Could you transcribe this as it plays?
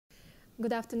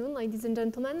Good afternoon, ladies and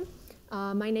gentlemen.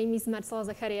 My name is Marcela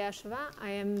Zachariášová. I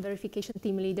am verification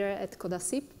team leader at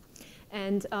CODASIP.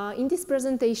 And in this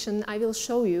presentation, I will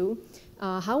show you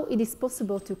how it is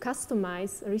possible to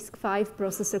customize RISC-V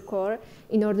processor core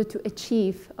in order to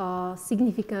achieve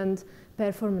significant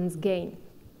performance gain.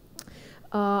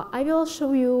 I will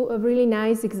show you a really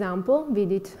nice example we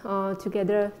did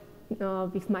together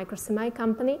with MICROSEMI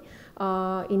company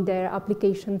in their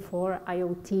application for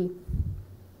IoT.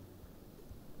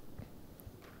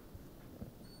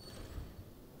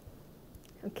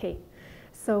 Okay,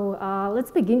 so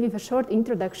let's begin with a short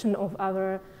introduction of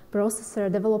our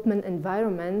processor development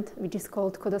environment, which is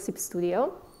called CODASIP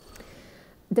Studio.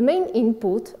 The main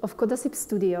input of CODASIP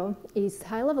Studio is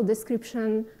high-level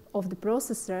description of the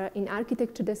processor in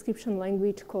architecture description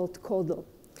language called CODAL.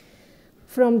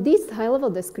 From this high-level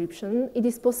description, it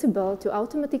is possible to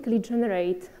automatically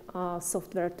generate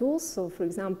software tools. So, for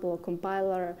example,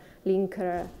 compiler,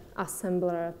 linker,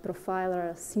 assembler,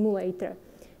 profiler, simulator,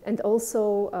 and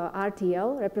also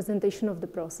RTL, representation of the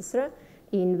processor,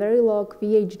 in Verilog,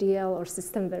 VHDL, or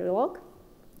System Verilog,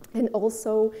 and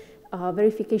also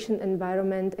verification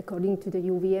environment according to the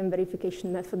UVM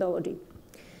verification methodology.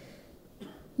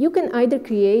 You can either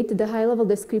create the high-level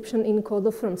description in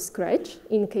CODAL from scratch,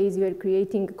 in case you are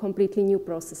creating a completely new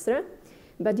processor,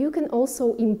 but you can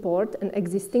also import an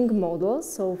existing model.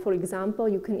 So, for example,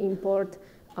 you can import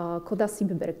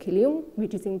CODASIP Berkelium,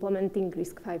 which is implementing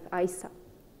RISC-V ISA.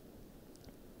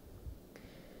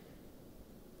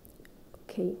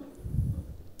 Okay.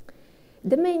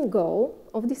 The main goal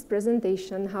of this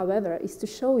presentation, however, is to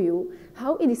show you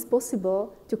how it is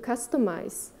possible to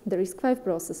customize the RISC-V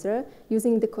processor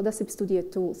using the CODASIP Studio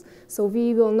tools. So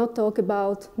we will not talk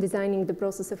about designing the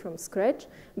processor from scratch,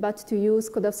 but to use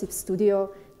CODASIP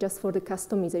Studio just for the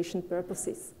customization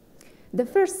purposes. The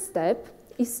first step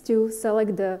is to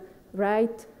select the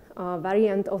right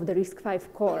variant of the RISC-V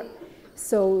core.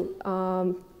 So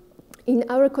in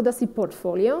our CODASIP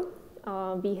portfolio,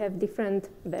 we have different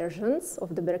versions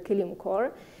of the Berkelium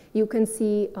core. You can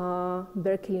see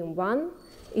Berkelium 1.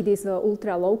 It is an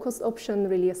ultra low-cost option,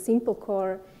 really a simple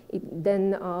core.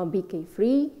 Then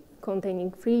BK3,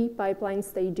 containing 3 pipeline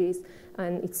stages,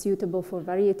 and it's suitable for a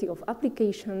variety of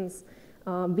applications.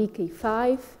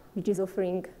 BK5, which is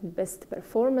offering best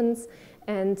performance.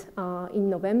 And in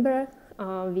November,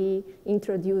 we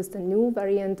introduced a new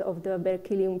variant of the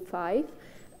Berkelium 5,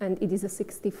 and it is a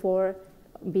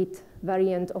 64-bit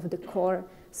variant of the core,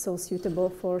 so suitable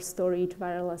for storage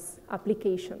wireless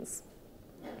applications.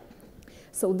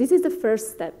 So this is the first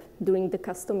step during the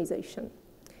customization.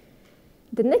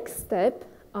 The next step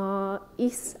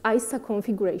is ISA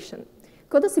configuration.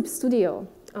 CODASIP Studio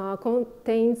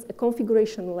contains a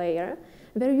configuration layer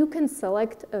where you can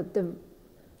select the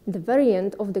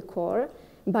variant of the core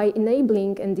by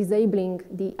enabling and disabling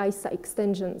the ISA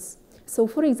extensions. So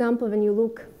for example, when you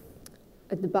look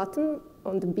at the button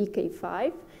on the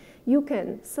BK5, you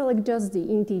can select just the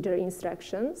integer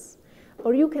instructions,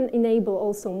 or you can enable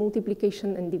also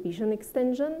multiplication and division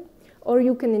extension, or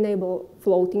you can enable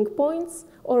floating points,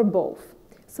 or both.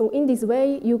 So in this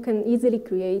way, you can easily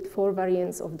create 4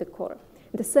 variants of the core.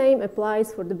 The same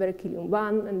applies for the Berkelium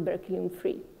 1 and Berkelium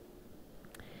 3.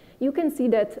 You can see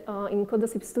that in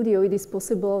CODASIP Studio, it is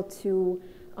possible to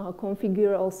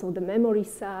configure also the memory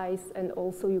size, and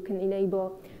also you can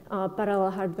enable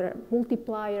parallel hardware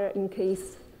multiplier in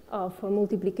case for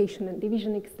multiplication and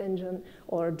division extension,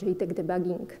 or JTAG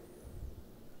debugging.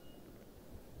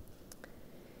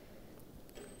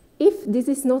 If this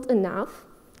is not enough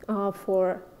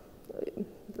for,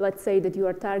 let's say that you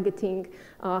are targeting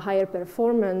higher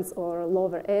performance or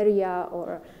lower area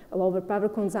or lower power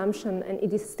consumption, and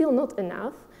it is still not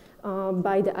enough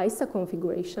by the ISA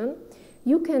configuration,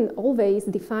 you can always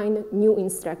define new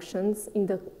instructions in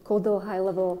the CODAL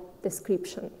high-level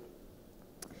description.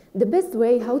 The best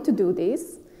way how to do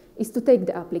this is to take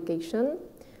the application,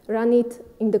 run it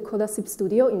in the CODASIP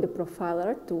Studio in the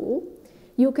profiler tool.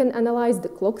 You can analyze the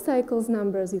clock cycles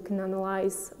numbers, you can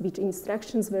analyze which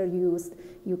instructions were used,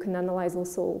 you can analyze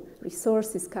also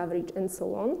resources coverage, and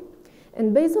so on.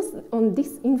 And based on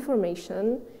this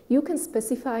information, you can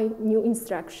specify new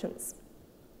instructions.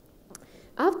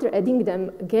 After adding them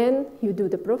again, you do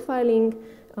the profiling,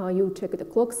 you check the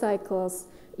clock cycles,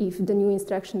 if the new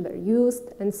instructions were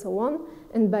used, and so on.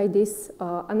 And by this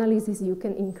analysis, you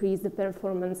can increase the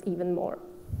performance even more.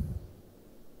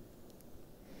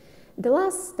 The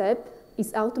last step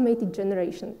is automated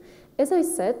generation. As I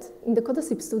said, in the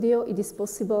CODASIP Studio, it is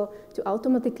possible to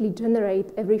automatically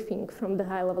generate everything from the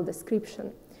high-level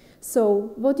description.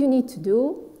 So what you need to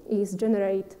do is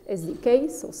generate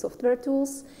SDK, so software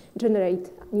tools,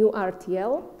 generate new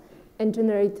RTL, and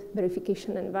generate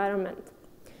verification environment.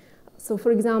 So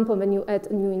for example, when you add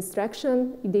a new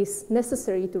instruction, it is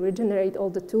necessary to regenerate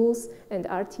all the tools and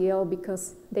RTL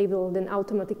because they will then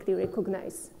automatically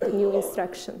recognize the new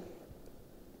instruction.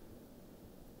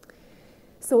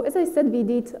 So as I said, we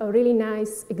did a really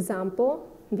nice example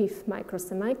with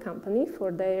MICROSEMI company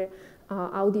for their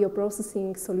audio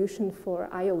processing solution for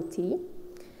IoT.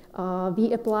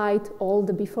 We applied all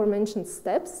the before mentioned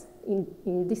steps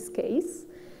in this case.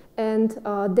 And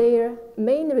their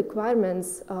main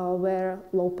requirements were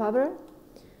low power,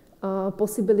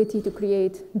 possibility to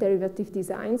create derivative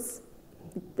designs.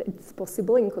 It's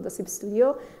possible in CODASIP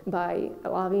Studio by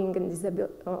allowing and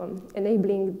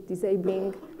enabling,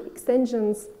 disabling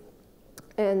extensions,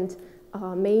 and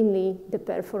mainly the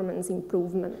performance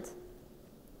improvement.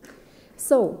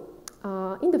 So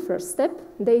in the first step,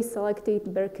 they selected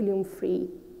Berkelium free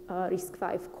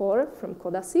RISC-V core from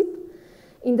CODASIP.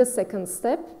 In the second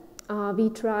step, we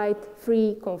tried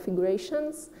 3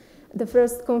 configurations. The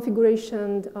first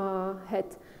configuration had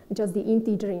just the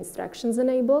integer instructions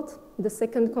enabled. The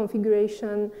second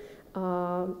configuration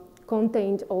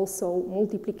contained also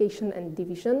multiplication and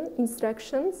division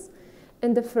instructions.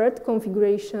 And the third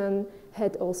configuration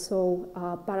had also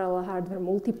parallel hardware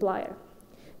multiplier.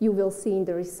 You will see in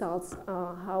the results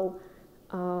how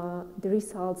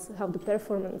the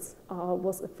performance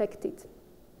was affected.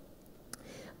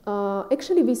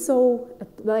 Actually, we saw a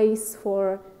place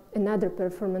for another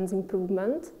performance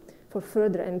improvement, for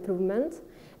further improvement,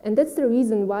 and that's the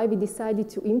reason why we decided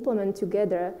to implement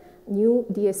together new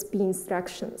DSP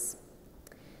instructions.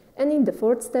 And in the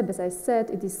fourth step, as I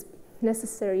said, it is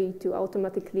necessary to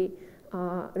automatically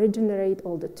regenerate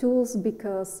all the tools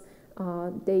because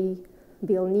they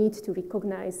will need to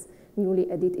recognize newly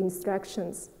added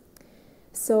instructions.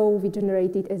 So we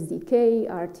generated SDK,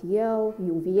 RTL,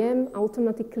 UVM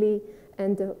automatically,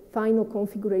 and the final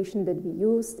configuration that we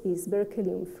used is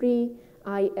Berkelium free,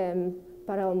 IM,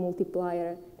 parallel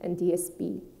multiplier, and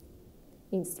DSP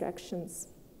instructions.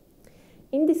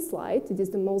 In this slide, it is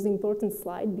the most important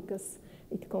slide because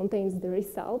it contains the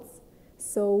results.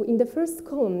 So in the first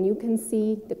column, you can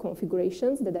see the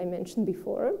configurations that I mentioned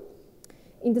before.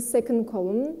 In the second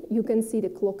column, you can see the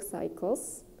clock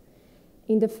cycles.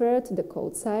 In the third, the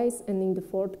code size, and in the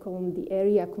fourth column, the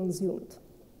area consumed.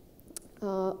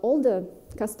 All the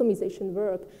customization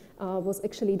work was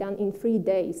actually done in 3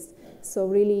 days. So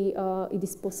really, it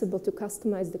is possible to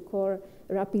customize the core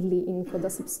rapidly in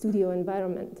CODASIP Studio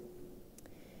environment.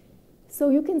 So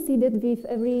you can see that with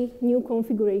every new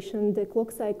configuration, the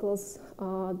clock cycles,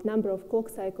 the number of clock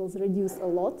cycles reduced a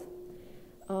lot.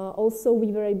 Also,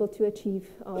 we were able to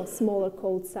achieve a smaller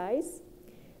code size.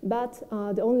 But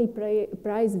the only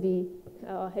price we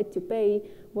had to pay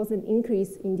was an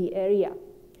increase in the area.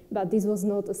 But this was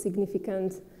not a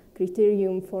significant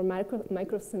criterion for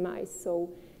MICROSEMI.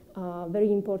 So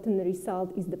very important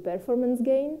result is the performance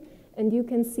gain. And you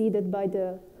can see that by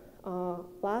the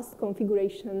last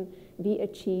configuration, we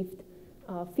achieved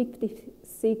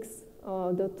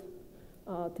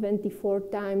 56.24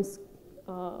 times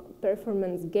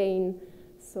performance gain.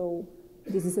 So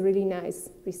this is a really nice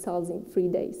result in 3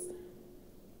 days.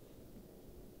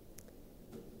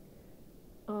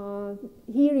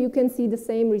 Here you can see the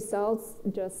same results,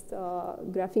 just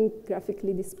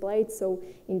graphically displayed. So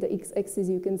in the x-axis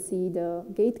you can see the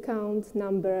gate count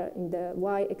number, in the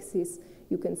y-axis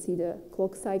you can see the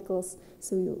clock cycles.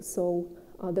 So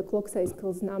the clock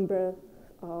cycles number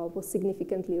was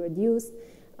significantly reduced.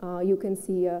 You can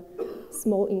see a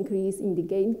small increase in the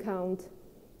gate count.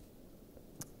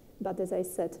 But as I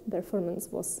said,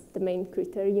 performance was the main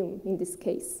criterion in this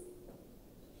case.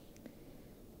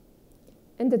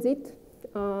 And that's it.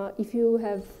 If you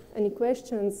have any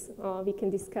questions, we can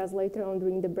discuss later on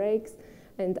during the breaks.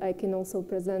 And I can also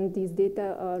present these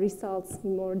data results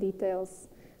in more details.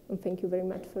 And thank you very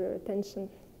much for your attention.